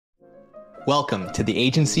Welcome to the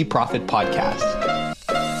Agency Profit Podcast,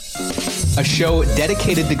 a show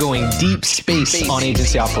dedicated to going deep space on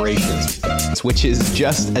agency operations, which is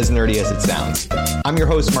just as nerdy as it sounds. I'm your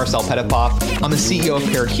host, Marcel Petitpoff. I'm the CEO of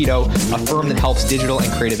Parakeeto, a firm that helps digital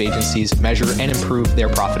and creative agencies measure and improve their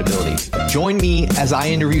profitability. Join me as I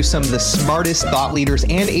interview some of the smartest thought leaders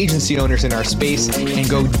and agency owners in our space and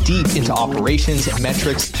go deep into operations,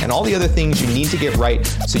 metrics, and all the other things you need to get right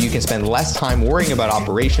so you can spend less time worrying about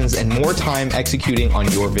operations and more time executing on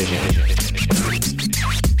your vision.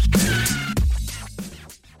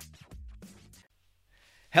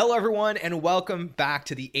 Hello, everyone, and welcome back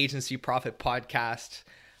to the Agency Profit Podcast.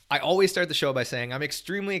 I always start the show by saying I'm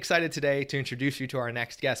extremely excited today to introduce you to our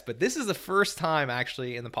next guest, but this is the first time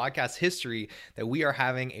actually in the podcast history that we are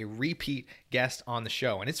having a repeat guest on the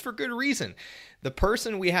show, and it's for good reason. The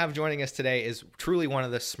person we have joining us today is truly one of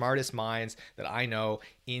the smartest minds that I know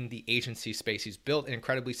in the agency space. He's built an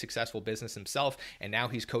incredibly successful business himself, and now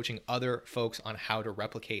he's coaching other folks on how to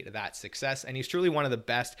replicate that success. And he's truly one of the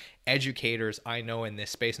best educators I know in this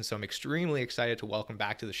space. And so I'm extremely excited to welcome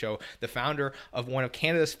back to the show the founder of one of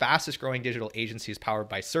Canada's fastest growing digital agencies powered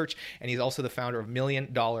by search. And he's also the founder of $1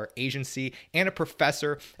 Million Agency and a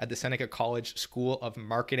professor at the Seneca College School of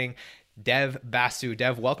Marketing, Basu.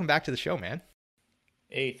 Dev, welcome back to the show, man.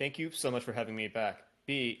 A, thank you so much for having me back.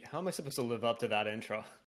 B, how am I supposed to live up to that intro?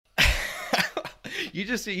 You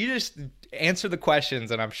just answer the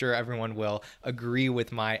questions, and I'm sure everyone will agree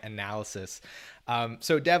with my analysis.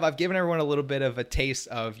 So Dev, I've given everyone a little bit of a taste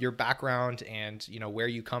of your background and where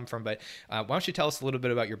you come from, but why don't you tell us a little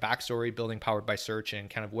bit about your backstory, building Powered by Search, and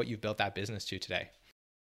kind of what you've built that business to today?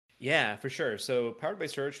 Yeah, for sure. So Powered by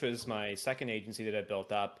Search was my second agency that I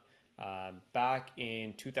built up back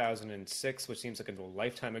in 2006, which seems like a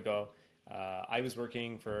lifetime ago. I was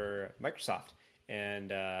working for Microsoft and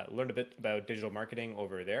learned a bit about digital marketing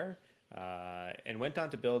over there and went on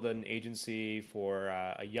to build an agency for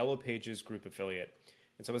a Yellow Pages group affiliate.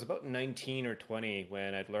 And so I was about 19 or 20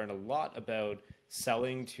 when I'd learned a lot about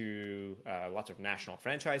selling to lots of national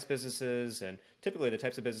franchise businesses and typically the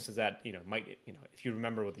types of businesses that, might, if you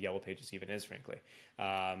remember what the Yellow Pages even is, frankly.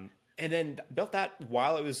 And then built that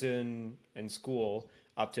while I was in school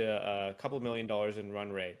up to a couple of $1 million in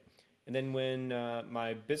run rate. And then when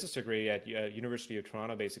my business degree at University of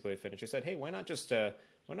Toronto basically finished, I said, hey, why not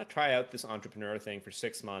try out this entrepreneur thing for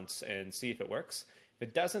 6 months and see if it works? If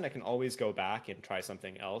it doesn't, I can always go back and try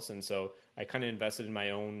something else. And so I kind of invested in my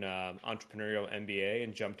own entrepreneurial MBA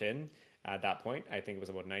and jumped in at that point. I think it was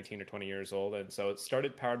about 19 or 20 years old. And so it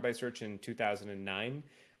started Powered by Search in 2009.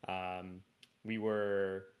 We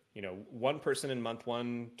were one person in month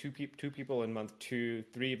one, two people in month two,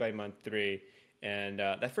 three by month three. And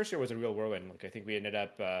that first year was a real whirlwind. Like I think we ended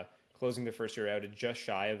up closing the first year out at just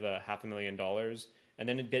shy of $500,000. And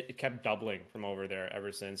then it kept doubling from over there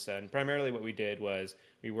ever since. And primarily what we did was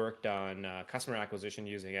we worked on customer acquisition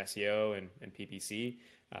using SEO and PPC,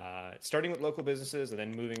 starting with local businesses and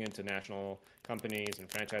then moving into national companies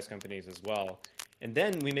and franchise companies as well. And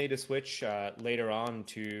then we made a switch later on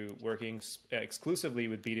to working exclusively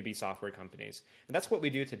with B2B software companies. And that's what we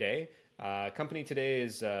do today. Company today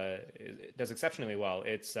does exceptionally well.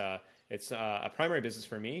 It's a primary business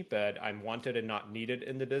for me, but I'm wanted and not needed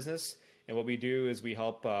in the business. And what we do is we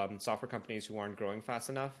help software companies who aren't growing fast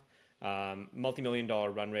enough,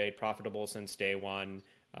 multi-million-dollar run rate, profitable since day one.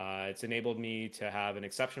 It's enabled me to have an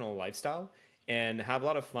exceptional lifestyle and have a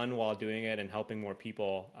lot of fun while doing it and helping more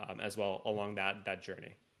people as well along that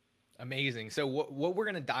journey. Amazing. So what we're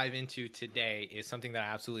going to dive into today is something that I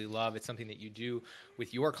absolutely love. It's something that you do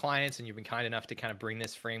with your clients, and you've been kind enough to kind of bring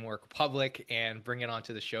this framework public and bring it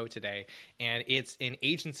onto the show today. And it's an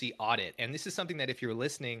agency audit. And this is something that if you're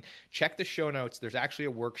listening, check the show notes. There's actually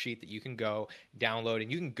a worksheet that you can go download,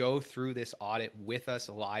 and you can go through this audit with us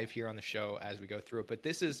live here on the show as we go through it. But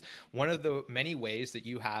this is one of the many ways that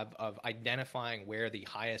you have of identifying where the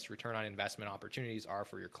highest return on investment opportunities are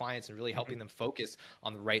for your clients and really helping them focus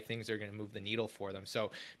on the right things are going to move the needle for them.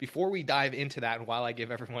 So before we dive into that, and while I give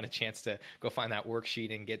everyone a chance to go find that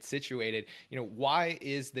worksheet and get situated, why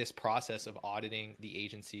is this process of auditing the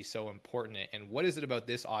agency so important? And what is it about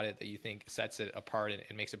this audit that you think sets it apart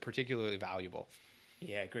and makes it particularly valuable?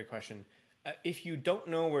 Yeah, great question. If you don't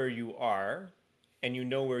know where you are and you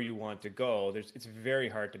know where you want to go, it's very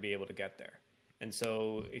hard to be able to get there. And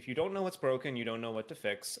so if you don't know what's broken, you don't know what to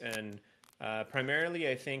fix. And primarily,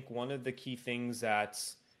 I think one of the key things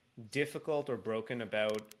that's difficult or broken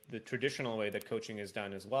about the traditional way that coaching is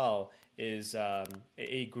done as well is a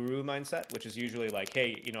guru mindset, which is usually like,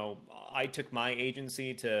 hey, I took my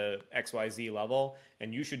agency to XYZ level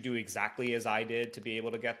and you should do exactly as I did to be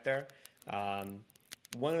able to get there.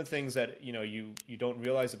 one of the things that you don't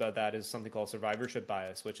realize about that is something called survivorship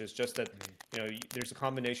bias, which is just that there's a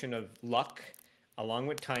combination of luck along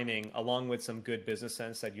with timing, along with some good business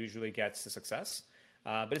sense that usually gets to success.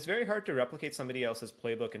 But it's very hard to replicate somebody else's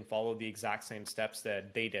playbook and follow the exact same steps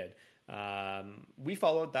that they did. We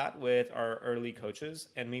followed that with our early coaches,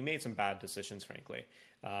 and we made some bad decisions, frankly.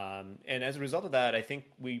 And as a result of that, I think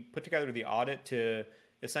we put together the audit to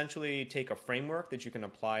essentially take a framework that you can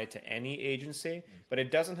apply to any agency, but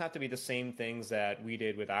it doesn't have to be the same things that we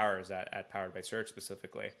did with ours at Powered by Search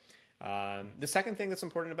specifically. The second thing that's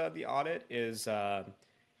important about the audit is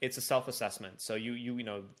it's a self-assessment. So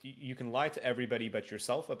you can lie to everybody but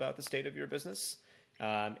yourself about the state of your business.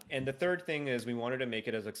 And the third thing is we wanted to make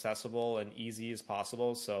it as accessible and easy as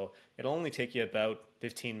possible. So it'll only take you about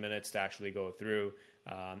 15 minutes to actually go through.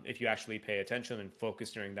 If you actually pay attention and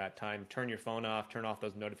focus during that time, turn your phone off, turn off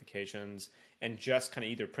those notifications, and just kind of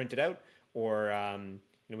either print it out or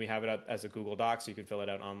we have it up as a Google Doc so you can fill it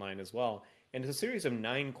out online as well. And it's a series of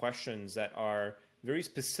 9 questions that are very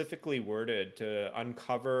specifically worded to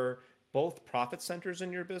uncover both profit centers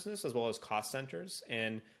in your business as well as cost centers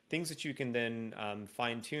and things that you can then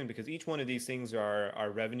fine tune, because each one of these things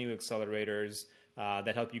are revenue accelerators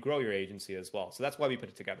that help you grow your agency as well. So that's why we put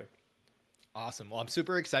it together. Awesome. Well, I'm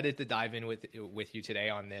super excited to dive in with you today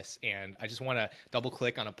on this. And I just want to double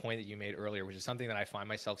click on a point that you made earlier, which is something that I find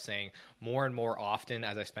myself saying more and more often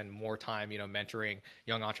as I spend more time, mentoring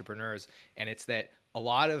young entrepreneurs. And it's that a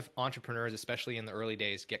lot of entrepreneurs, especially in the early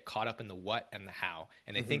days, get caught up in the what and the how.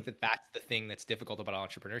 And they think that that's the thing that's difficult about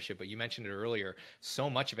entrepreneurship. But you mentioned it earlier, so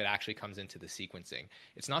much of it actually comes into the sequencing.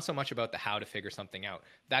 It's not so much about the how to figure something out.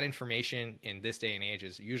 That information in this day and age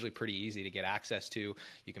is usually pretty easy to get access to.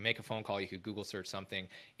 You can make a phone call, you could Google search something,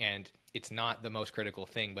 and it's not the most critical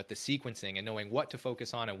thing, but the sequencing and knowing what to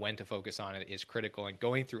focus on and when to focus on it is critical. And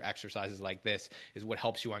going through exercises like this is what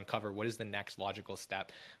helps you uncover what is the next logical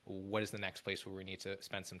step, what is the next place where we need to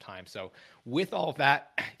spend some time. So with all of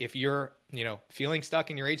that, if you're feeling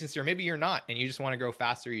stuck in your agency, or maybe you're not and you just want to grow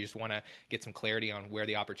faster, you just want to get some clarity on where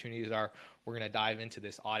the opportunities are, we're going to dive into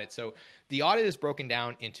this audit. So the audit is broken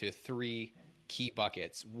down into 3 key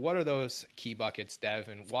buckets. What are those key buckets, Dev?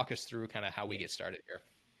 And walk us through kind of how we get started here.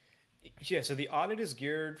 Yeah, so the audit is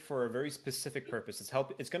geared for a very specific purpose.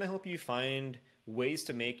 It's going to help you find ways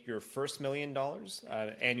to make your first $1 million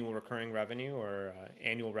annual recurring revenue or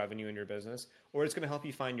annual revenue in your business, or it's going to help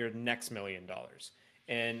you find your next $1 million.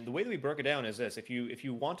 And the way that we broke it down is this: if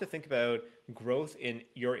you want to think about growth in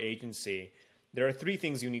your agency, there are 3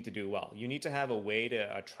 things you need to do well. You need to have a way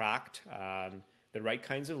to attract the right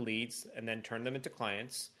kinds of leads and then turn them into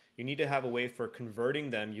clients. You need to have a way for converting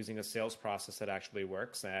them using a sales process that actually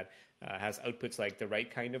works, that has outputs like the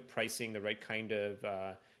right kind of pricing, the right kind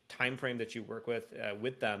of time frame that you work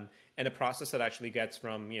with them, and a process that actually gets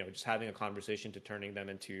from just having a conversation to turning them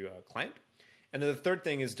into a client. And then the third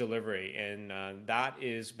thing is delivery, and that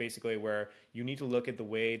is basically where you need to look at the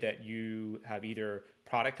way that you have either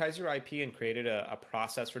productized your IP and created a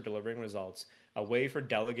process for delivering results, a way for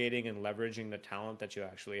delegating and leveraging the talent that you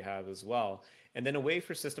actually have as well, and then a way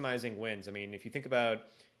for systemizing wins. I mean, if you think about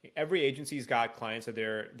every agency's got clients that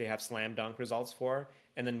they have slam dunk results for,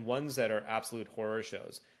 and then ones that are absolute horror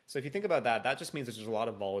shows. So if you think about that, that just means that there's a lot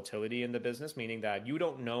of volatility in the business, meaning that you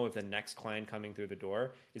don't know if the next client coming through the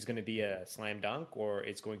door is going to be a slam dunk or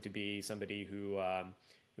it's going to be somebody who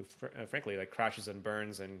frankly like crashes and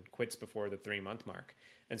burns and quits before the 3-month mark.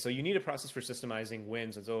 And so you need a process for systemizing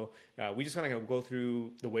wins. And so we just kind of go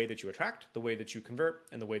through the way that you attract, the way that you convert,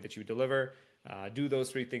 and the way that you deliver. Do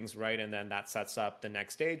those 3 things right, and then that sets up the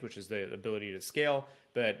next stage, which is the ability to scale.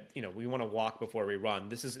 But we want to walk before we run.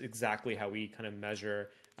 This is exactly how we kind of measure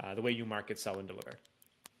the way you market, sell, and deliver.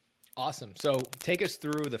 Awesome. So take us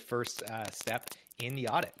through the first step in the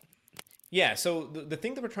audit. Yeah, so the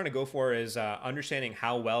thing that we're trying to go for is understanding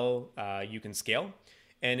how well you can scale.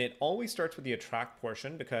 And it always starts with the attract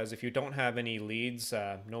portion, because if you don't have any leads,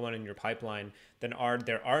 no one in your pipeline, then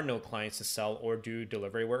there are no clients to sell or do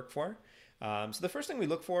delivery work for. So the first thing we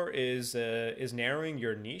look for is narrowing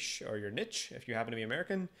your niche or your niche if you happen to be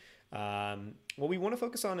American. What we want to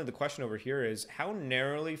focus on in the question over here is how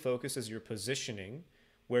narrowly focused is your positioning,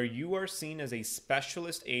 where you are seen as a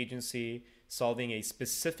specialist agency solving a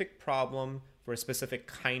specific problem for a specific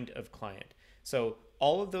kind of client. So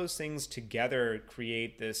all of those things together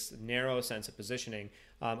create this narrow sense of positioning.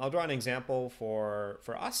 I'll draw an example for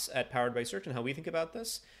us at Powered by Search and how we think about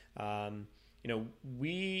this.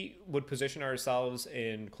 We would position ourselves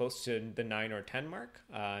in close to the 9 or 10 mark.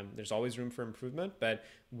 There's always room for improvement, but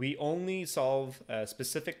we only solve a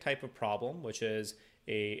specific type of problem, which is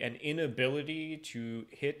an inability to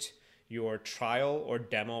hit your trial or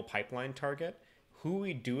demo pipeline target. Who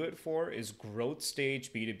we do it for is growth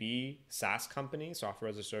stage B2B SaaS companies,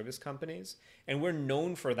 software as a service companies, and we're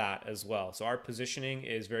known for that as well. So our positioning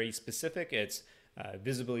is very specific. It's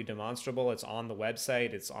visibly demonstrable. It's on the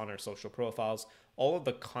website. It's on our social profiles. All of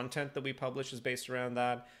the content that we publish is based around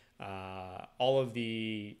that. All of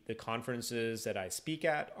the conferences that I speak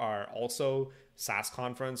at are also SaaS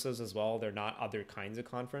conferences as well. They're not other kinds of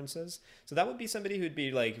conferences. So that would be somebody who'd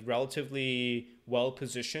be like relatively well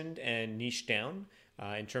positioned and niche down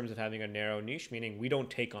in terms of having a narrow niche, meaning we don't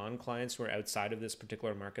take on clients who are outside of this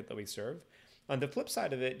particular market that we serve. On the flip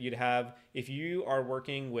side of it, you'd have, if you are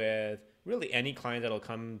working with really any client that'll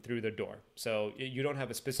come through the door. So you don't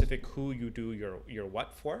have a specific who you do your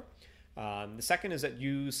what for. The second is that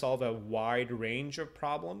you solve a wide range of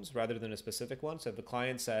problems rather than a specific one. So if the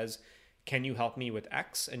client says, can you help me with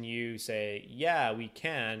X? And you say, yeah, we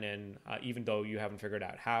can. And even though you haven't figured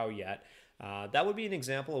out how yet, that would be an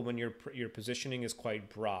example of when your positioning is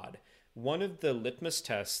quite broad. One of the litmus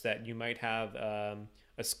tests that you might have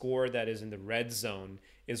a score that is in the red zone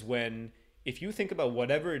is when, if you think about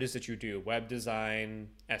whatever it is that you do, web design,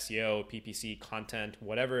 SEO, PPC, content,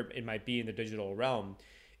 whatever it might be in the digital realm,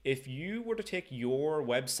 if you were to take your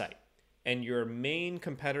website and your main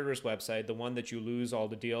competitor's website, the one that you lose all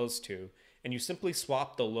the deals to, and you simply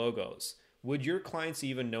swap the logos, would your clients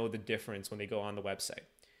even know the difference when they go on the website?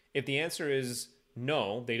 If the answer is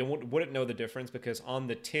no, they wouldn't know the difference because on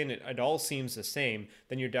the tin it all seems the same,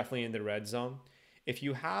 then you're definitely in the red zone. If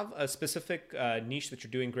you have a specific niche that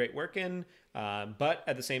you're doing great work in, but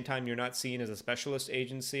at the same time you're not seen as a specialist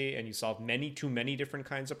agency and you solve too many different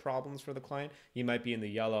kinds of problems for the client, you might be in the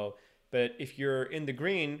yellow. But if you're in the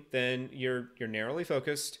green, then you're narrowly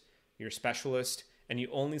focused, you're specialist, and you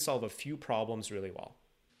only solve a few problems really well.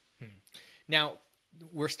 Now,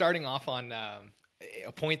 we're starting off on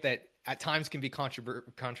a point that at times can be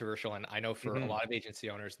controversial. And I know for a lot of agency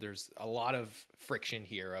owners, there's a lot of friction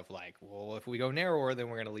here of like, well, if we go narrower, then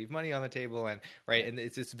we're going to leave money on the table. And right. And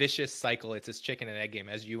it's this vicious cycle. It's this chicken and egg game,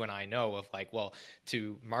 as you and I know, of like, well,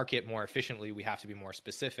 to market more efficiently, we have to be more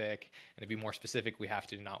specific. And to be more specific, we have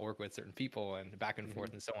to not work with certain people and back and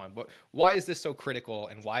forth and so on. But why is this so critical?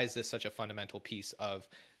 And why is this such a fundamental piece of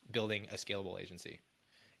building a scalable agency?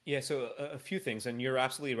 Yeah, so a few things, and you're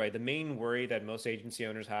absolutely right. The main worry that most agency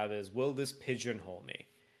owners have is, will this pigeonhole me?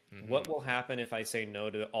 What will happen if I say no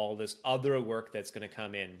to all this other work that's going to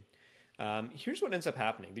come in? Here's what ends up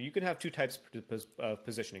happening. You can have two types of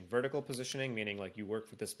positioning. Vertical positioning, meaning like you work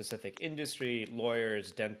with a specific industry,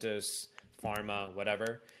 lawyers, dentists, pharma,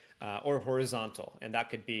 whatever, or horizontal. And that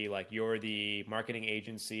could be like you're the marketing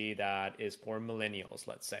agency that is for millennials,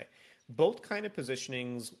 let's say. Both kind of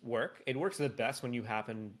positionings work. It works the best when you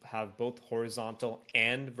have both horizontal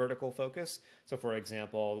and vertical focus. So for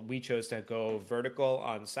example, we chose to go vertical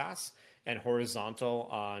on SaaS and horizontal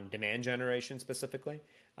on demand generation specifically.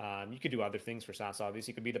 You could do other things for SaaS,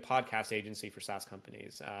 obviously. You could be the podcast agency for SaaS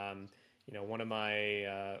companies. One of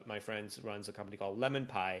my friends runs a company called Lemon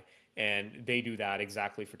Pie, and they do that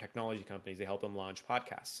exactly for technology companies. They help them launch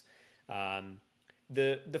podcasts.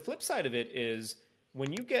 The flip side of it is,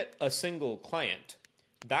 when you get a single client,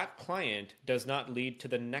 that client does not lead to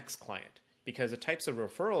the next client because the types of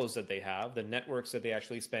referrals that they have, the networks that they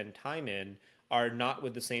actually spend time in, are not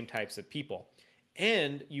with the same types of people.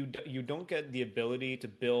 And you don't get the ability to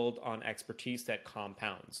build on expertise that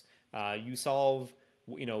compounds. You solve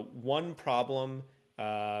one problem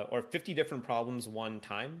or 50 different problems one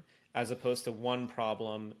time, as opposed to one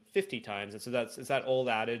problem 50 times. And so it's that old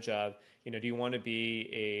adage of, do you want to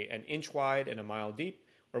be an inch wide and a mile deep,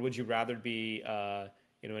 or would you rather be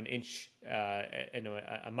an inch,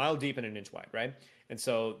 a mile deep and an inch wide, right? And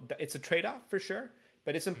so it's a trade-off for sure,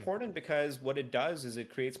 but it's important because what it does is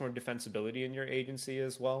it creates more defensibility in your agency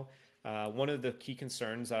as well. One of the key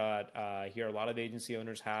concerns that I hear a lot of agency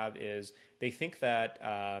owners have is they think that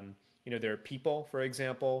their people, for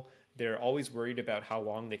example, they're always worried about how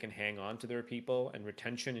long they can hang on to their people, and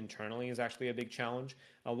retention internally is actually a big challenge.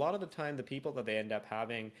 A lot of the time, the people that they end up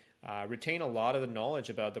having retain a lot of the knowledge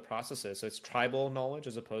about the processes. So it's tribal knowledge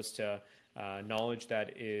as opposed to knowledge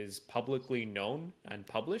that is publicly known and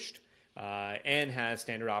published and has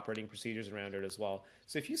standard operating procedures around it as well.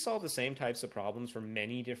 So if you solve the same types of problems for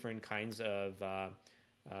many different kinds of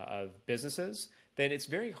businesses, then it's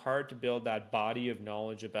very hard to build that body of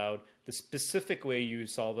knowledge about the specific way you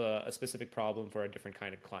solve a specific problem for a different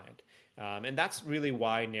kind of client. And that's really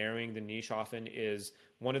why narrowing the niche often is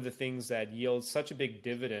one of the things that yields such a big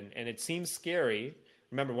dividend. And it seems scary.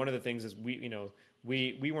 Remember, one of the things is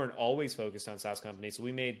we weren't always focused on SaaS companies, so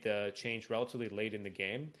we made the change relatively late in the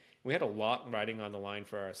game. We had a lot riding on the line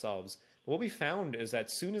for ourselves. What we found is that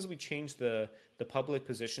as soon as we changed the public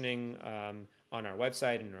positioning on our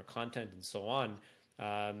website and our content and so on,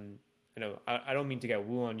 I don't mean to get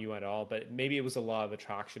woo on you at all, but maybe it was a law of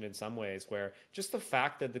attraction in some ways, where just the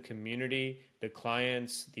fact that the community, the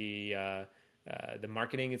clients, the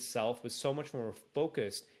marketing itself was so much more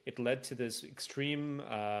focused, it led to this extreme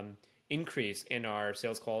increase in our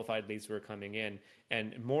sales qualified leads who were coming in.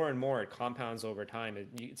 And more, it compounds over time.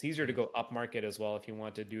 It's easier to go up market as well if you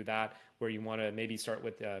want to do that, where you want to maybe start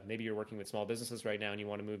with, maybe you're working with small businesses right now and you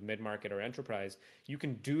want to move mid-market or enterprise. You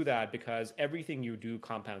can do that because everything you do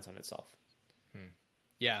compounds on itself.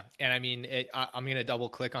 Yeah. And I mean, I'm going to double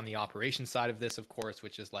click on the operations side of this, of course,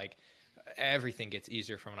 which is like everything gets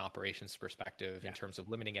easier from an operations perspective in terms of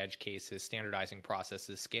limiting edge cases, standardizing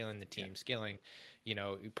processes, scaling the team, scaling,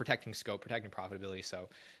 protecting scope, protecting profitability. So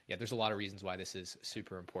yeah, there's a lot of reasons why this is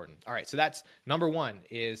super important. All right. So that's number one.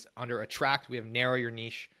 Is under attract, we have narrow your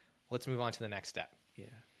niche. Let's move on to the next step. Yeah.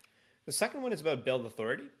 The second one is about build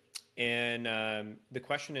authority. And the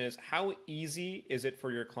question is, how easy is it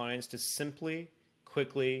for your clients to simply,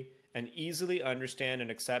 quickly, and easily understand and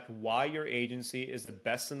accept why your agency is the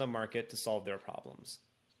best in the market to solve their problems?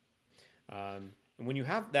 And when you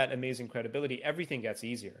have that amazing credibility, everything gets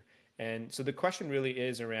easier. And so the question really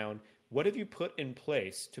is around, what have you put in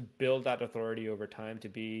place to build that authority over time to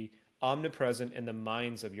be omnipresent in the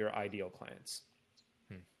minds of your ideal clients?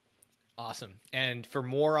 Awesome. And for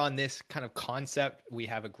more on this kind of concept, we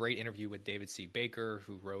have a great interview with David C. Baker,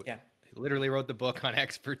 who literally wrote the book on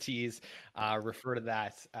expertise. Refer to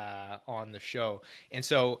that on the show. And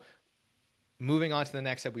so moving on to the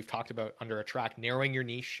next step, we've talked about under attract, narrowing your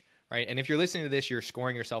niche, right? And if you're listening to this, you're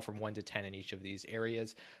scoring yourself from 1 to 10 in each of these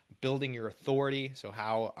areas. Building your authority. So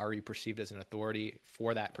how are you perceived as an authority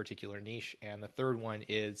for that particular niche? And the third one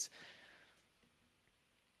is?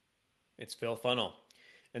 It's fill funnel.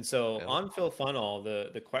 And so on fill funnel,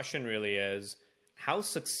 the question really is, how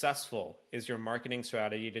successful is your marketing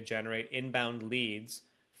strategy to generate inbound leads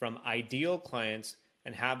from ideal clients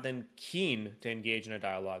and have them keen to engage in a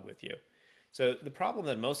dialogue with you? So the problem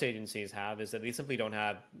that most agencies have is that they simply don't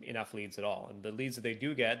have enough leads at all. And the leads that they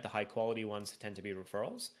do get, the high quality ones, tend to be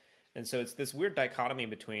referrals. And so it's this weird dichotomy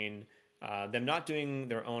between them not doing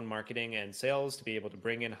their own marketing and sales to be able to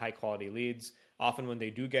bring in high quality leads. Often when they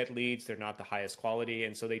do get leads, they're not the highest quality.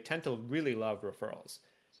 And so they tend to really love referrals.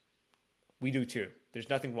 We do too. There's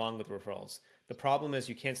nothing wrong with referrals. The problem is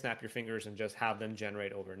you can't snap your fingers and just have them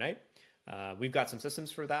generate overnight. We've got some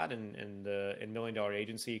systems for that in $1 Million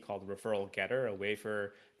Agency called Referral Getter, a way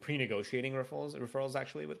for pre-negotiating referrals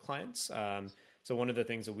actually with clients. So one of the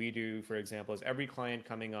things that we do, for example, is every client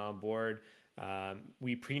coming on board,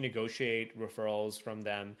 we pre-negotiate referrals from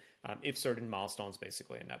them if certain milestones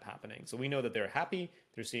basically end up happening. So we know that they're happy,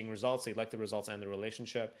 they're seeing results, they like the results and the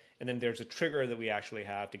relationship, and then there's a trigger that we actually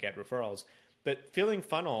have to get referrals. But filling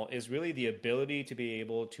funnel is really the ability to be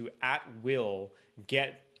able to, at will,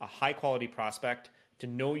 get a high quality prospect to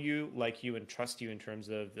know you, like you, and trust you in terms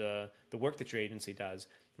of the work that your agency does,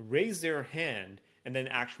 raise their hand, and then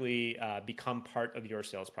actually become part of your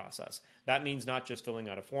sales process. That means not just filling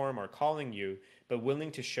out a form or calling you, but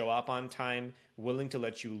willing to show up on time, willing to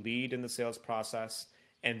let you lead in the sales process,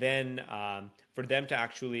 and then for them to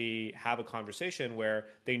actually have a conversation where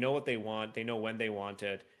they know what they want, they know when they want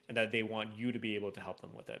it, and that they want you to be able to help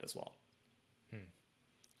them with it as well.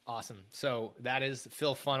 Awesome. So that is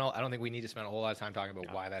fill funnel. I don't think we need to spend a whole lot of time talking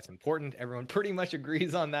about why that's important. Everyone pretty much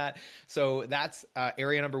agrees on that. So that's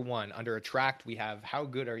area number one. Under attract, we have how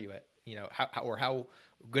good are you at, how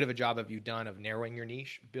good of a job have you done of narrowing your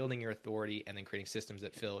niche, building your authority, and then creating systems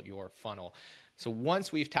that fill your funnel. So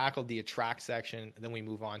once we've tackled the attract section, then we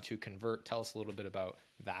move on to convert. Tell us a little bit about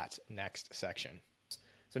that next section.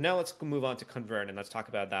 So now let's move on to convert, and let's talk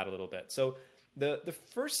about that a little bit. So the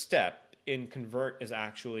first step in convert is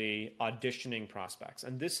actually auditioning prospects.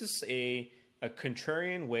 And this is a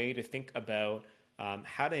contrarian way to think about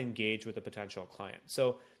how to engage with a potential client.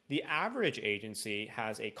 So the average agency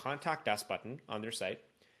has a contact us button on their site.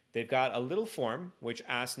 They've got a little form which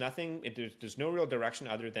asks nothing. There's no real direction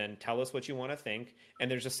other than tell us what you want to think.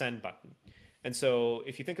 And there's a send button. And so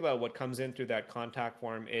if you think about what comes in through that contact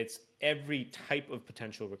form, it's every type of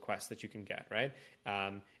potential request that you can get, right?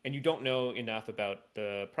 And you don't know enough about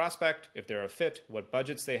the prospect, if they're a fit, what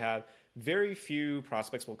budgets they have. Very few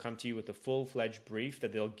prospects will come to you with a full-fledged brief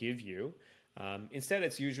that they'll give you. Instead,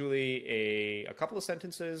 it's usually a couple of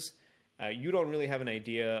sentences. You don't really have an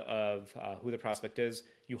idea of who the prospect is.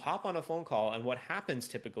 You hop on a phone call, and what happens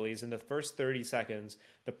typically is in the first 30 seconds,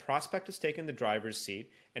 the prospect has taken the driver's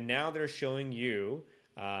seat, and now they're showing you,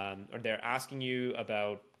 or they're asking you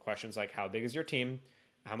about Questions like, how big is your team?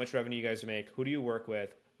 How much revenue you guys make? Who do you work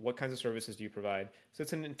with? What kinds of services do you provide? So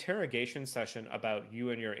it's an interrogation session about you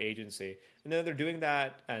and your agency. And then they're doing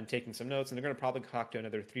that and taking some notes, and they're going to probably talk to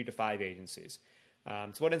another 3 to 5 agencies.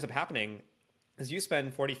 So what ends up happening is you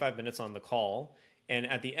spend 45 minutes on the call, and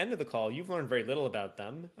at the end of the call, you've learned very little about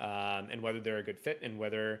them, and whether they're a good fit and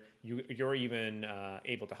whether you're even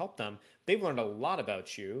able to help them. They've learned a lot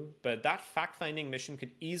about you, but that fact-finding mission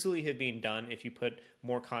could easily have been done if you put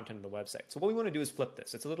more content on the website. So what we want to do is flip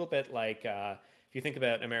this. It's a little bit like if you think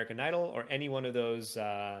about American Idol or any one of those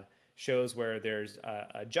shows where there's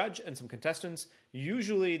a judge and some contestants.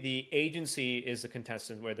 Usually the agency is the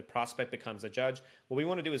contestant where the prospect becomes a judge. What we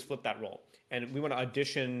want to do is flip that role, and we want to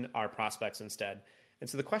audition our prospects instead. And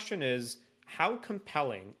so the question is, how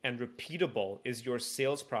compelling and repeatable is your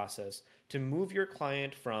sales process to move your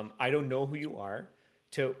client from I don't know who you are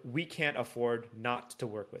to we can't afford not to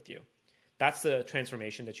work with you? That's the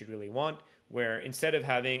transformation that you really want, where instead of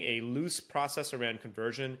having a loose process around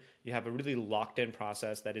conversion, you have a really locked in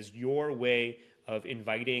process that is your way of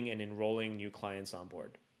inviting and enrolling new clients on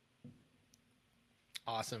board.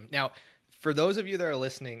 Awesome. Now, for those of you that are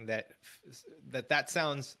listening, that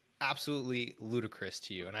sounds absolutely ludicrous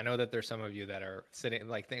to you. And I know that there's some of you that are sitting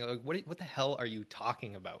like thinking, like, what the hell are you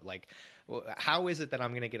talking about? Like, how is it that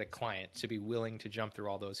I'm going to get a client to be willing to jump through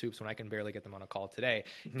all those hoops when I can barely get them on a call today?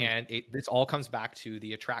 Mm-hmm. And this all comes back to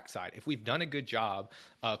the attract side. If we've done a good job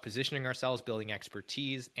of positioning ourselves, building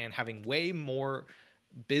expertise, and having way more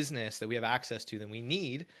business that we have access to than we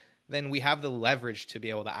need, then we have the leverage to be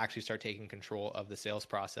able to actually start taking control of the sales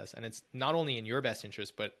process. And it's not only in your best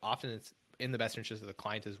interest, but often it's in the best interest of the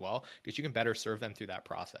client as well, because you can better serve them through that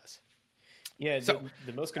process. Yeah. So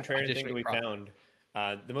the most contrarian thing that we found,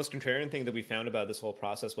 the most contrarian thing that we found about this whole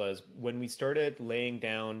process was when we started laying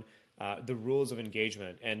down the rules of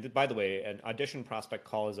engagement. And by the way, an audition prospect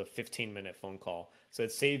call is a 15-minute phone call. So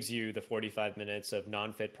it saves you the 45 minutes of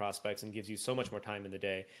non-fit prospects and gives you so much more time in the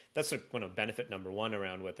day. That's benefit number one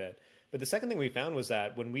around with it. But the second thing we found was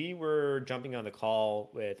that when we were jumping on the call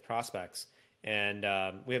with prospects, and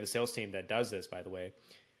we have a sales team that does this, by the way,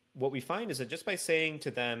 what we find is that just by saying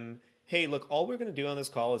to them, hey, look, all we're going to do on this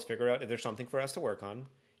call is figure out if there's something for us to work on.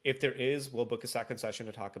 If there is, we'll book a second session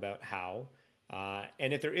to talk about how.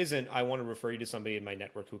 And if there isn't, I want to refer you to somebody in my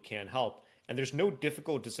network who can help. And there's no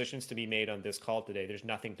difficult decisions to be made on this call today. There's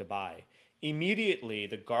nothing to buy. Immediately,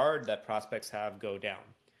 the guard that prospects have go down.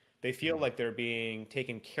 They feel like they're being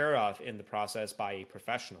taken care of in the process by a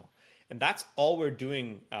professional. And that's all we're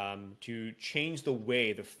doing to change the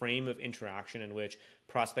way, the frame of interaction in which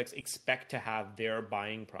prospects expect to have their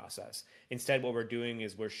buying process. Instead, what we're doing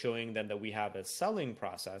is we're showing them that we have a selling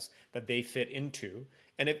process that they fit into.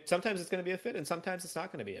 And sometimes it's going to be a fit and sometimes it's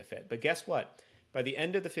not going to be a fit. But guess what? By the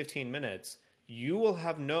end of the 15 minutes, you will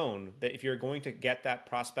have known that if you're going to get that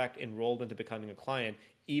prospect enrolled into becoming a client,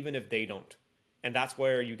 even if they don't. And that's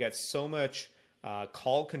where you get so much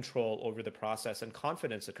call control over the process and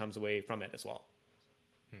confidence that comes away from it as well.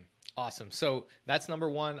 Awesome. So that's number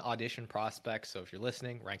one, audition prospects. So if you're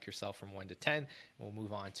listening, rank yourself from 1 to 10. We'll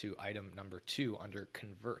move on to item number 2 under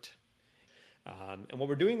convert. And what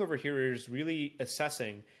we're doing over here is really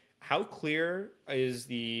assessing how clear is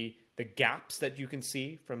the gaps that you can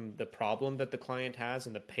see from the problem that the client has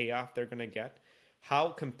and the payoff they're going to get. How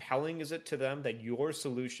compelling is it to them that your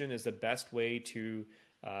solution is the best way to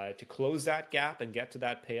close that gap and get to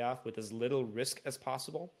that payoff with as little risk as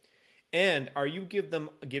possible? And are you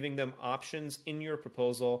giving them options in your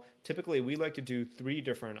proposal? Typically, we like to do 3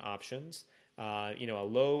 different options, a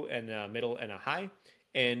low and a middle and a high.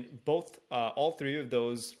 And all 3 of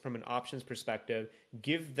those from an options perspective,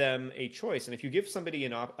 give them a choice. And if you give somebody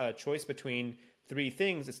a choice between 3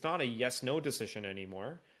 things, it's not a yes/no decision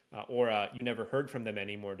anymore, or you never heard from them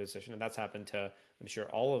anymore decision. And that's happened to, I'm sure,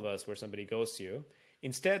 all of us where somebody goes to you.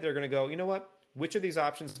 Instead, they're going to go, you know what? Which of these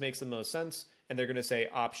options makes the most sense? And they're going to say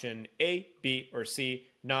option A, B, or C.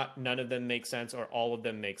 None of them make sense or all of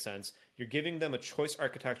them make sense. You're giving them a choice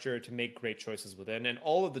architecture to make great choices within. And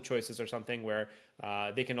all of the choices are something where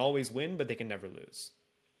they can always win, but they can never lose.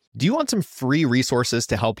 Do you want some free resources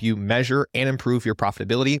to help you measure and improve your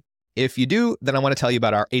profitability? If you do, then I want to tell you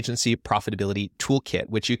about our agency profitability toolkit,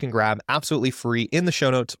 which you can grab absolutely free in the show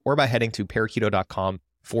notes or by heading to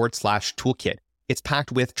parakeeto.com/toolkit. It's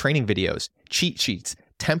packed with training videos, cheat sheets,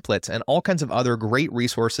 templates, and all kinds of other great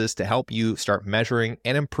resources to help you start measuring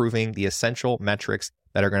and improving the essential metrics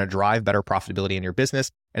that are going to drive better profitability in your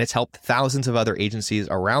business. And it's helped thousands of other agencies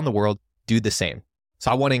around the world do the same. So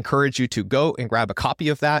I want to encourage you to go and grab a copy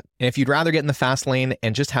of that. And if you'd rather get in the fast lane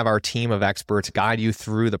and just have our team of experts guide you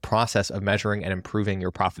through the process of measuring and improving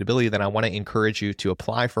your profitability, then I want to encourage you to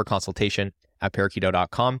apply for a consultation at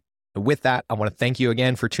parakeeto.com. And with that, I want to thank you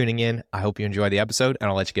again for tuning in. I hope you enjoy the episode, and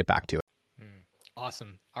I'll let you get back to it.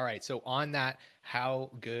 Awesome. All right. So on that, how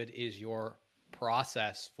good is your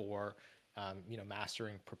process for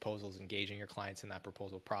mastering proposals, engaging your clients in that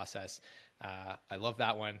proposal process? I love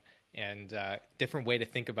that one. And different way to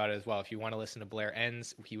think about it as well. If you want to listen to Blair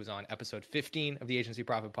Enns, he was on episode 15 of the Agency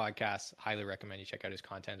Profit Podcast. Highly recommend you check out his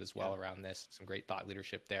content as well around this. Some great thought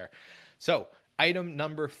leadership there. So item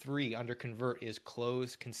number 3 under convert is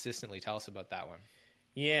close consistently. Tell us about that one.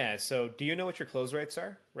 Yeah. So do you know what your close rates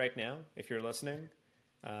are right now, if you're listening?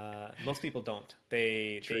 Most people don't.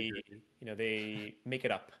 They make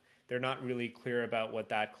it up. They're not really clear about what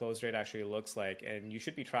that close rate actually looks like. And you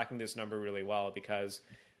should be tracking this number really well, because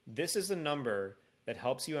this is a number that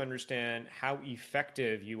helps you understand how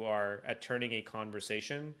effective you are at turning a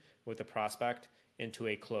conversation with a prospect into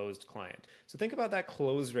a closed client. So think about that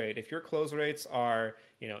close rate. If your close rates are,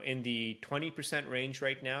 in the 20% range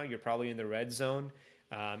right now, you're probably in the red zone.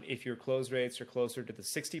 If your close rates are closer to the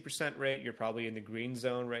 60% rate, you're probably in the green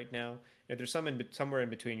zone right now. If there's somewhere in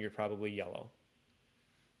between, you're probably yellow.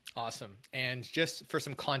 Awesome. And just for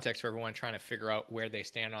some context for everyone trying to figure out where they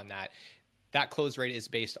stand on that, that close rate is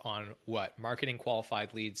based on what? Marketing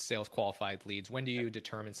qualified leads, sales qualified leads. When do you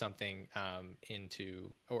determine something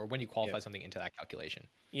when you qualify something into that calculation?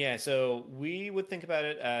 Yeah, so we would think about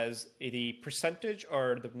it as the percentage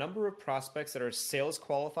or the number of prospects that are sales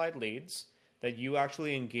qualified leads that you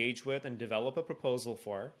actually engage with and develop a proposal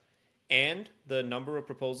for, and the number of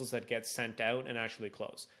proposals that get sent out and actually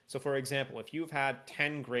close. So for example, if you've had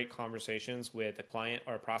 10 great conversations with a client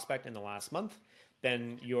or a prospect in the last month,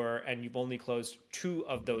 then you've only closed 2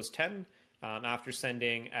 of those 10 after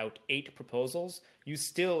sending out 8 proposals, you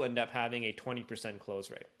still end up having a 20%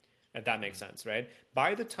 close rate. If that makes sense, right?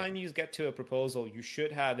 By the time you get to a proposal, you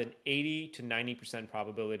should have an 80 to 90%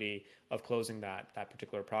 probability of closing that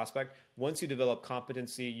particular prospect. Once you develop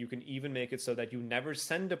competency, you can even make it so that you never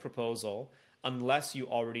send a proposal unless you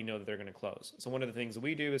already know that they're going to close. So one of the things that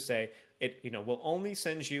we do is say, we'll only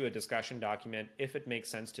send you a discussion document if it makes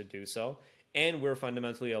sense to do so. And we're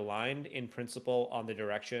fundamentally aligned in principle on the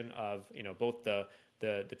direction of, both the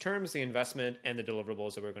terms, the investment, and the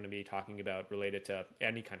deliverables that we're going to be talking about related to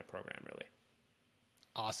any kind of program, really.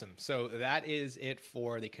 Awesome. So that is it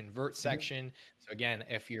for the convert section. So again,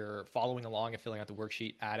 if you're following along and filling out the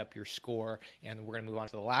worksheet, add up your score, and we're going to move on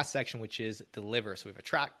to the last section, which is deliver. So we have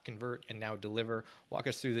attract, convert, and now deliver. Walk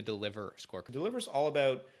us through the deliver score. Deliver is all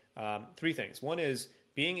about 3 things. One is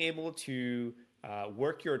being able to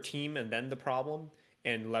work your team and then the problem,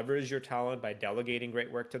 and leverage your talent by delegating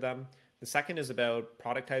great work to them. The second is about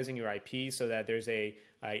productizing your IP so that there's a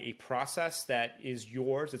process that is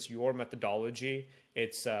yours. It's your methodology.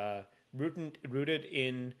 It's rooted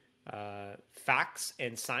in facts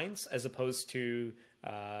and science, as opposed to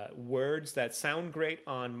words that sound great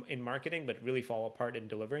in marketing but really fall apart in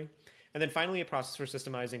delivery. And then finally, a process for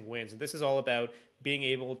systemizing wins. And this is all about being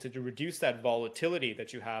able to reduce that volatility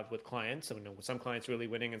that you have with clients. So, some clients really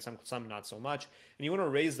winning and some not so much. And you want to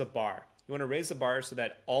raise the bar. You want to raise the bar so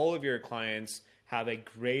that all of your clients have a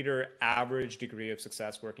greater average degree of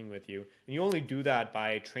success working with you. And you only do that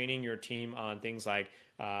by training your team on things like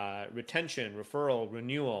retention, referral,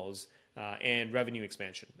 renewals, and revenue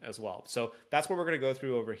expansion as well. So that's what we're going to go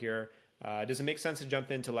through over here. Does it make sense to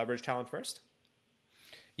jump into leverage talent first?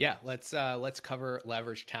 Yeah, let's cover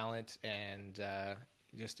leverage talent and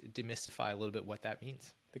just demystify a little bit what that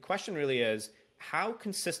means. The question really is, how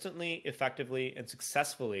consistently, effectively, and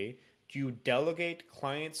successfully do you delegate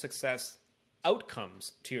client success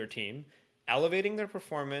outcomes to your team, elevating their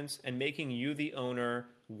performance and making you the owner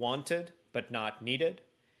wanted but not needed?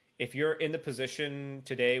 If you're in the position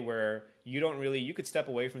today where you could step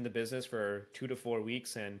away from the business for 2 to 4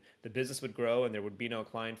 weeks and the business would grow and there would be no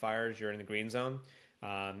client fires, you're in the green zone.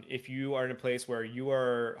 If you are in a place where you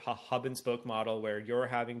are a hub and spoke model, where you're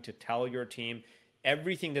having to tell your team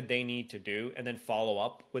everything that they need to do and then follow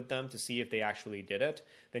up with them to see if they actually did it,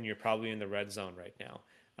 then you're probably in the red zone right now.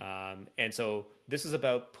 And so this is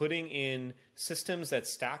about putting in systems that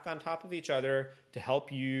stack on top of each other to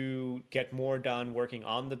help you get more done working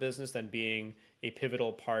on the business than being a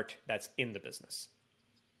pivotal part that's in the business.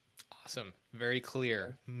 Awesome. Very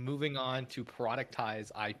clear. Moving on to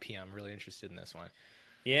productize IP. I'm really interested in this one.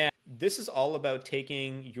 Yeah, this is all about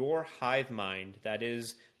taking your hive mind, that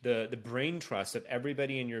is the brain trust of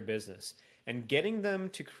everybody in your business, and getting them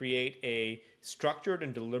to create a structured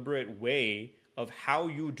and deliberate way of how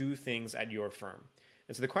you do things at your firm.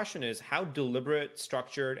 And so the question is, how deliberate,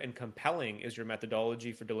 structured, and compelling is your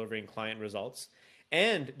methodology for delivering client results?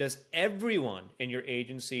 And does everyone in your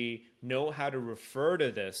agency know how to refer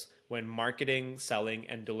to this when marketing, selling,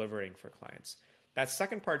 and delivering for clients? That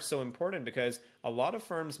second part's so important because a lot of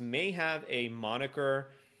firms may have a moniker.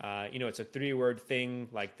 It's a 3-word thing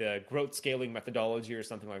like the growth scaling methodology or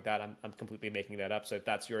something like that. I'm completely making that up. So if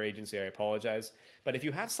that's your agency, I apologize. But if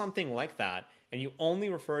you have something like that and you only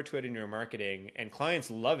refer to it in your marketing and clients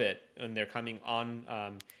love it and they're coming on,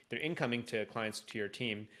 they're incoming to clients to your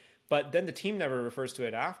team, but then the team never refers to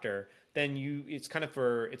it after, then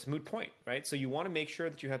it's moot point, right? So you want to make sure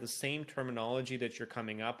that you have the same terminology that you're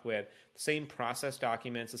coming up with, the same process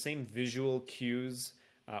documents, the same visual cues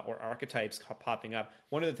or archetypes popping up.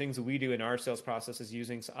 One of the things that we do in our sales process is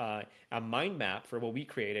using a mind map for what we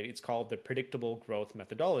created. It's called the predictable growth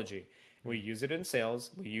methodology. We use it in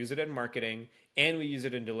sales, we use it in marketing, and we use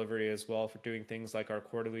it in delivery as well for doing things like our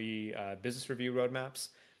quarterly business review roadmaps,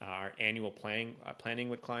 our annual planning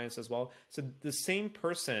with clients as well. So the same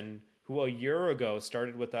person who a year ago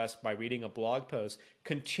started with us by reading a blog post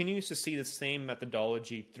continues to see the same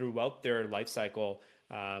methodology throughout their life cycle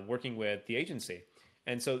working with the agency.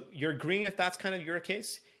 And so you're green if that's kind of your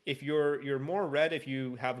case. If you're more red if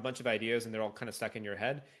you have a bunch of ideas and they're all kind of stuck in your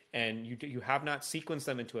head and you have not sequenced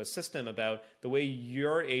them into a system about the way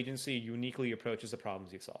your agency uniquely approaches the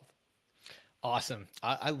problems you solve. Awesome.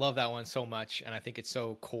 I love that one so much. And I think it's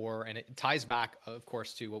so core. And it ties back, of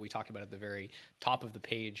course, to what we talked about at the very top of the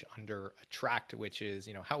page under Attract, which is,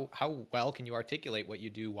 how well can you articulate what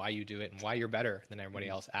you do, why you do it, and why you're better than everybody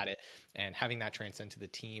else at it. And having that transcend to the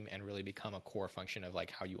team and really become a core function of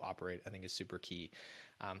like how you operate, I think is super key.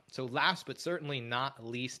 So last but certainly not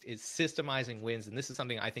least is systemizing wins. And this is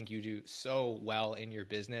something I think you do so well in your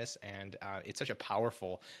business. And it's such a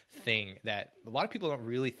powerful thing that a lot of people don't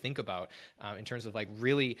really think about in terms of like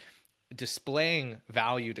really displaying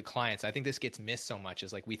value to clients. I think this gets missed so much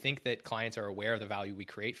is like we think that clients are aware of the value we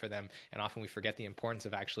create for them. And often we forget the importance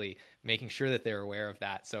of actually making sure that they're aware of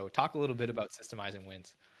that. So talk a little bit about systemizing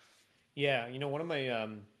wins. Yeah. One of my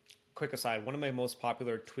quick aside, one of my most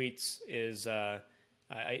popular tweets is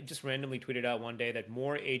I just randomly tweeted out one day that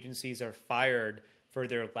more agencies are fired for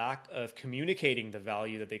their lack of communicating the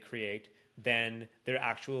value that they create than their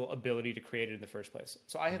actual ability to create it in the first place.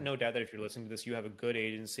 So I have no doubt that if you're listening to this, you have a good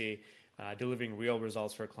agency delivering real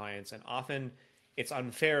results for clients. And often it's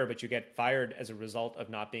unfair, but you get fired as a result of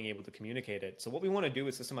not being able to communicate it. So what we want to do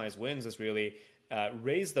with Systemized Wins is really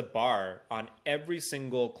raise the bar on every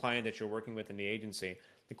single client that you're working with in the agency.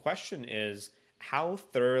 The question is, how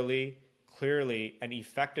thoroughly, clearly, and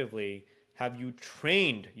effectively have you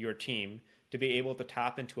trained your team to be able to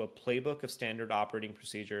tap into a playbook of standard operating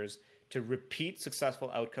procedures to repeat successful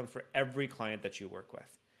outcomes for every client that you work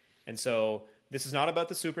with? And so this is not about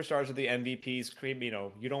the superstars or the MVPs.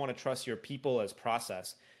 You don't want to trust your people as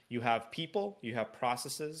process. You have people, you have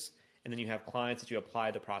processes, and then you have clients that you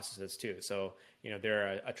apply the processes to. So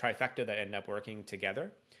they're a trifecta that end up working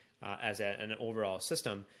together as an overall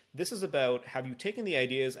system. This is about, have you taken the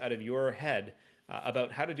ideas out of your head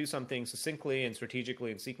about how to do something succinctly and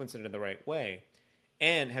strategically and sequence it in the right way?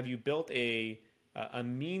 And have you built a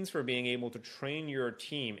means for being able to train your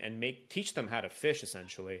team and teach them how to fish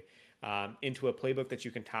essentially into a playbook that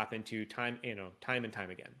you can tap into time and time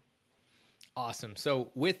again? Awesome.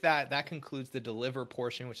 So with that concludes the deliver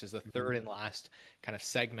portion, which is the third and last kind of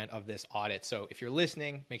segment of this audit. So if you're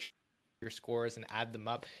listening, make sure your scores and add them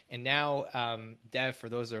up. And now, Dev, for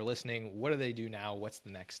those that are listening, what do they do now? What's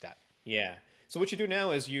the next step? Yeah. So what you do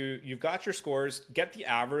now is you've got your scores, get the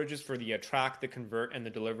averages for the attract, the convert, and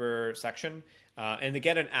the deliver section, and to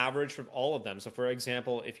get an average from all of them. So for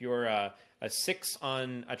example, if you're a 6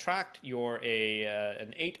 on attract, you're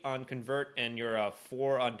an 8 on convert, and you're a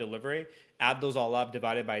 4 on delivery, add those all up,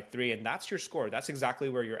 divided by 3, and that's your score. That's exactly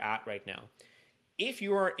where you're at right now. If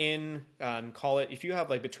you are in, if you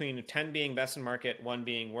have like between 10 being best in market, 1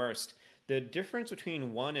 being worst, the difference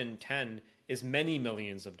between 1 and 10 is many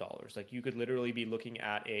millions of dollars. Like you could literally be looking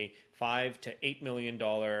at a $5 to $8 million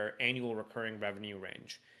annual recurring revenue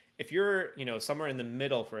range. If you're, somewhere in the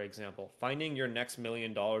middle, for example, finding your next $1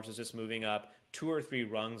 million is just moving up 2 or 3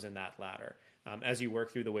 rungs in that ladder as you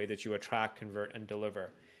work through the way that you attract, convert, and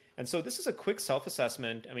deliver. And so this is a quick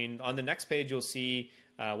self-assessment. I mean, on the next page, you'll see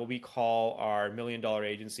what we call our $1 million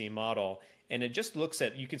agency model. And it just looks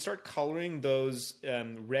at, you can start coloring those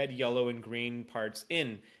red, yellow, and green parts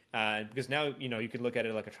in because now, you can look at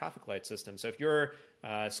it like a traffic light system. So if your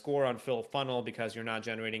score on fill funnel because you're not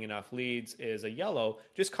generating enough leads is a yellow,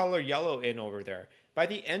 just color yellow in over there. By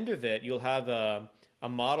the end of it, you'll have a a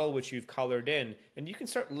model which you've colored in, and you can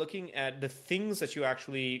start looking at the things that you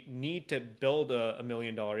actually need to build a $1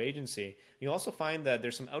 million agency. You also find that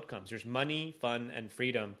there's some outcomes. There's money, fun, and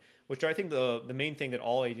freedom, which are, I think, the main thing that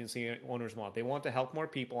all agency owners want. They want to help more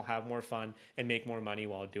people, have more fun, and make more money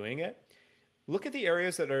while doing it. Look at the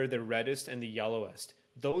areas that are the reddest and the yellowest.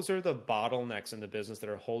 Those are the bottlenecks in the business that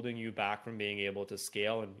are holding you back from being able to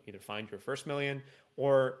scale and either find your first million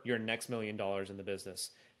or your next $1 million in the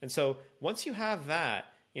business. And so once you have that,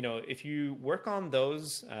 if you work on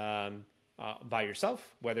those by yourself,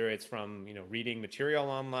 whether it's from reading material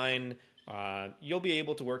online, you'll be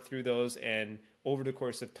able to work through those, and over the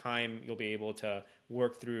course of time, you'll be able to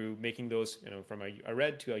work through making those, from a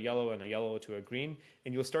red to a yellow and a yellow to a green.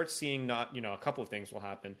 And you'll start seeing a couple of things will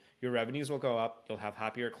happen. Your revenues will go up. You'll have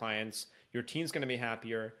happier clients. Your team's going to be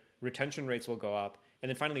happier. Retention rates will go up. And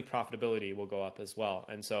then finally, profitability will go up as well.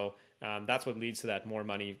 And so that's what leads to that more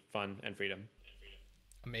money, fun, and freedom.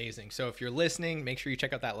 Amazing. So if you're listening, make sure you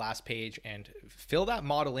check out that last page and fill that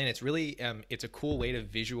model in. It's really, it's a cool way to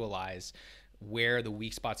visualize where the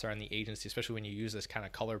weak spots are in the agency, especially when you use this kind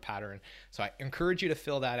of color pattern. So I encourage you to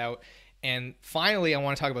fill that out. And finally, I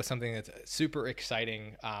want to talk about something that's super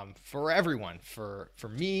exciting for everyone, for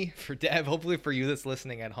me, for Dev, hopefully for you that's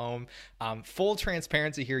listening at home. Full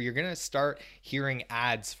transparency here, you're going to start hearing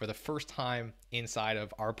ads for the first time inside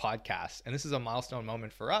of our podcast. And this is a milestone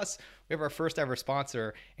moment for us. We have our first ever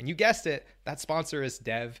sponsor, and you guessed it, that sponsor is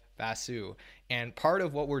Basu. And part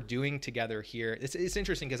of what we're doing together here, it's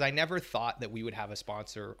interesting because I never thought that we would have a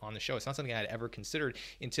sponsor on the show. It's not something I'd ever considered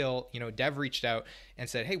until, Dev reached out and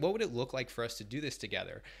said, hey, what would it look like for us to do this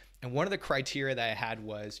together? And one of the criteria that I had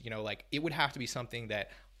was, it would have to be something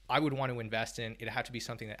that I would want to invest in. It had to be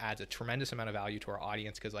something that adds a tremendous amount of value to our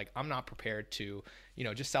audience, because I'm not prepared to,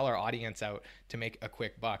 just sell our audience out to make a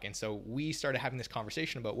quick buck. And so we started having this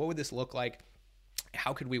conversation about what would this look like?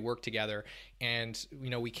 How could we work together? And,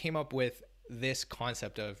 we came up with this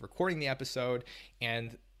concept of recording the episode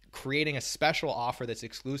and creating a special offer that's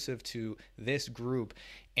exclusive to this group.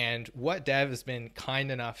 And what Dev has been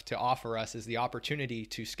kind enough to offer us is the opportunity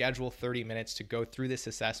to schedule 30 minutes to go through this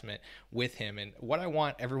assessment with him. And what I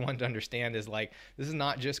want everyone to understand is this is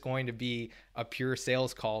not just going to be a pure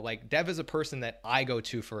sales call. Dev is a person that I go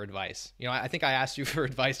to for advice. I think I asked you for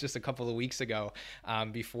advice just a couple of weeks ago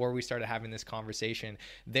before we started having this conversation.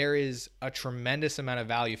 There is a tremendous amount of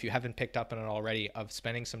value, if you haven't picked up on it already, of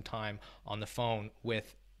spending some time on the phone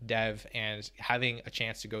with Dev and having a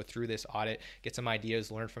chance to go through this audit, get some ideas,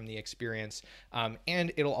 learn from the experience.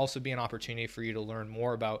 And it'll also be an opportunity for you to learn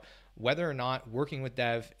more about whether or not working with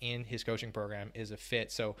Dev in his coaching program is a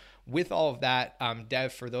fit. So with all of that,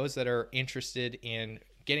 Dev, for those that are interested in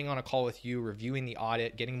getting on a call with you, reviewing the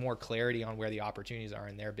audit, getting more clarity on where the opportunities are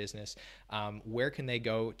in their business, where can they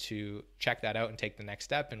go to check that out and take the next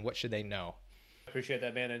step, and what should they know? Appreciate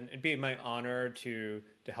that, man. And it'd be my honor to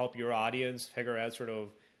help your audience figure out sort of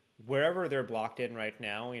wherever they're blocked in right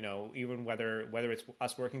now, even whether it's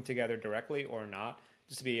us working together directly or not,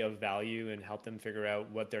 just to be of value and help them figure out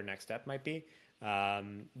what their next step might be.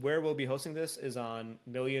 Where we'll be hosting this is on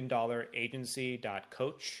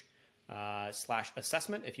milliondollar-agency.coach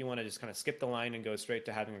 /assessment if you want to just kind of skip the line and go straight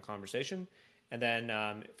to having a conversation. And then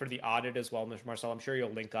for the audit as well, Marcel, I'm sure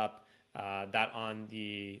you'll link up that on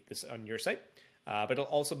your site, but it'll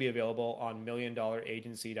also be available on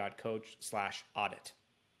milliondollar-agency.coach /audit.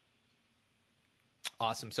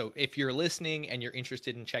 Awesome. So if you're listening and you're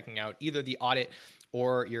interested in checking out either the audit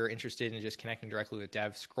or you're interested in just connecting directly with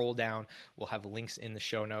Dev, scroll down. We'll have links in the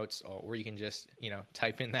show notes, or you can just,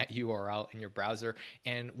 type in that URL in your browser.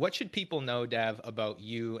 And what should people know, Dev, about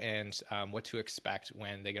you and what to expect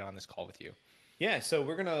when they get on this call with you? Yeah, so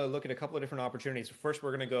we're going to look at a couple of different opportunities. First,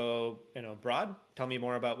 we're going to go, broad. Tell me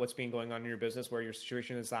more about what's been going on in your business, where your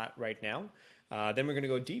situation is at right now. Then we're going to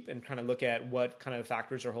go deep and kind of look at what kind of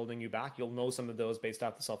factors are holding you back. You'll know some of those based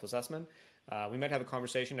off the self-assessment. We might have a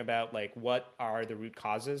conversation about what are the root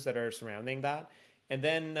causes that are surrounding that. And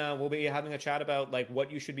then we'll be having a chat about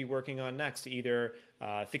what you should be working on next to either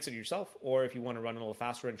fix it yourself, or if you want to run a little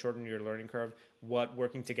faster and shorten your learning curve, what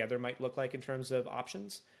working together might look like in terms of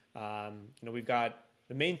options. We've got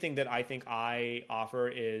the main thing that I think I offer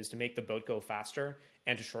is to make the boat go faster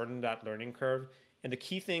and to shorten that learning curve. And the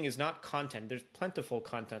key thing is not content. There's plentiful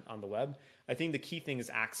content on the web. I think the key thing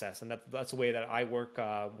is access. And that's the way that I work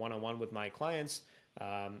one-on-one with my clients.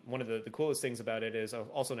 One of the coolest things about it is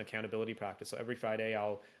also an accountability practice. So every Friday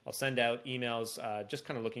I'll send out emails just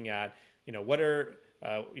kind of looking at, what are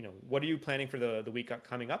you planning for the week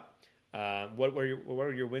coming up? What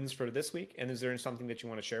are your wins for this week? And is there something that you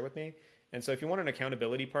want to share with me? And so if you want an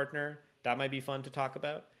accountability partner, that might be fun to talk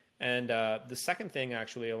about. And the second thing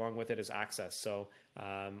actually along with it is access. So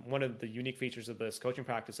one of the unique features of this coaching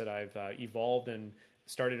practice that I've evolved and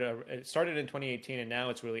started in 2018, and now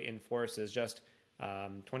it's really in force, is just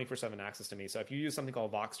 24/7 access to me. So if you use something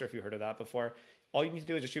called Voxer, if you heard of that before, all you need to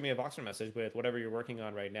do is just shoot me a Voxer message with whatever you're working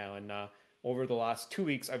on right now. And over the last 2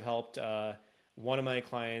 weeks, I've helped one of my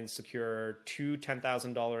clients secure two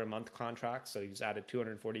 $10,000 a month contracts. So he's added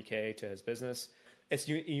 $240K to his business. It's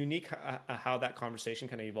unique how that conversation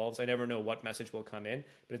kind of evolves. I never know what message will come in,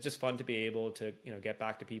 but it's just fun to be able to get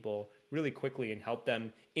back to people really quickly and help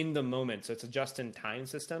them in the moment. So it's a just-in-time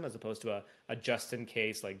system as opposed to a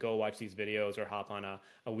just-in-case, like go watch these videos or hop on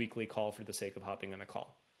a weekly call for the sake of hopping on a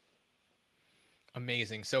call.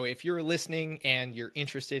 Amazing. So if you're listening and you're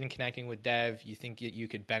interested in connecting with Dev, you think you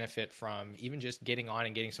could benefit from even just getting on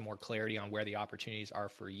and getting some more clarity on where the opportunities are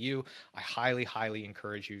for you, I highly, highly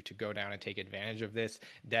encourage you to go down and take advantage of this.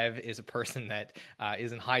 Dev is a person that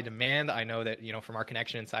is in high demand. I know that, from our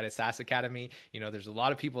connection inside of SaaS Academy, there's a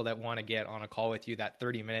lot of people that want to get on a call with you. That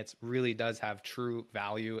 30 minutes really does have true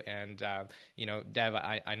value. And, Dev,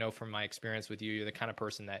 I know from my experience with you, you're the kind of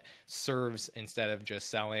person that serves instead of just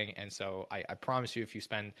selling. And so I promise you, if you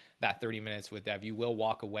spend that 30 minutes with Dev, you will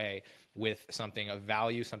walk away with something of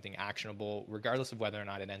value, something actionable, regardless of whether or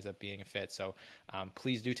not it ends up being a fit. So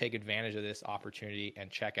please do take advantage of this opportunity and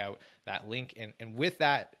check out that link. And with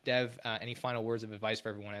that, Dev, any final words of advice for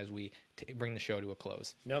everyone as we bring the show to a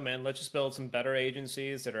close? No, man, let's just build some better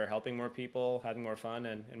agencies that are helping more people, having more fun,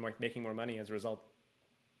 and making more money as a result.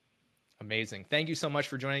 Amazing. Thank you so much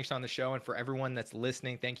for joining us on the show. And for everyone that's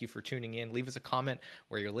listening, thank you for tuning in. Leave us a comment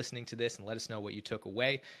where you're listening to this and let us know what you took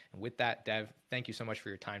away. And with that, Dev, thank you so much for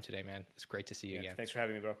your time today, man. It's great to see you again. Thanks for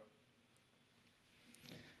having me, bro.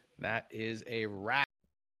 That is a wrap.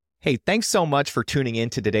 Hey, thanks so much for tuning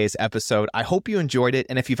in to today's episode. I hope you enjoyed it.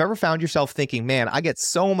 And if you've ever found yourself thinking, man, I get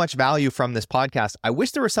so much value from this podcast, I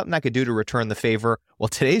wish there was something I could do to return the favor. Well,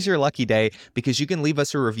 today's your lucky day because you can leave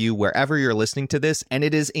us a review wherever you're listening to this, and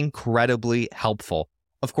it is incredibly helpful.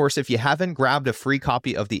 Of course, if you haven't grabbed a free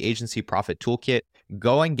copy of the Agency Profit Toolkit,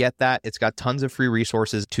 go and get that. It's got tons of free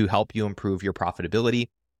resources to help you improve your profitability.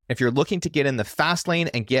 If you're looking to get in the fast lane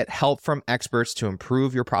and get help from experts to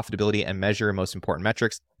improve your profitability and measure your most important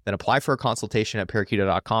metrics, then apply for a consultation at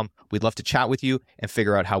parakeeto.com. We'd love to chat with you and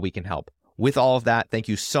figure out how we can help. With all of that, thank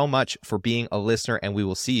you so much for being a listener, and we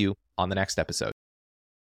will see you on the next episode.